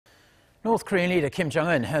North Korean leader Kim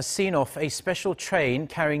Jong-un has seen off a special train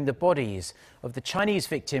carrying the bodies of the Chinese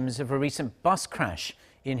victims of a recent bus crash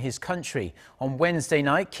in his country. On Wednesday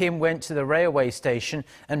night, Kim went to the railway station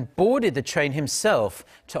and boarded the train himself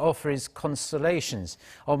to offer his consolations.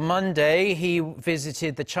 On Monday, he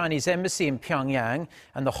visited the Chinese embassy in Pyongyang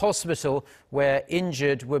and the hospital where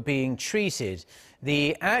injured were being treated.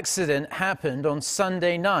 The accident happened on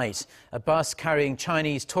Sunday night. A bus carrying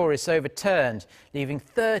Chinese tourists overturned, leaving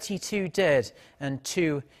 32 dead and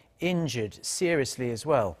 2 injured seriously as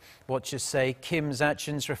well. Watchers say Kim's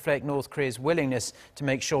actions reflect North Korea's willingness to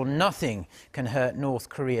make sure nothing can hurt North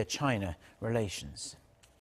Korea-China relations.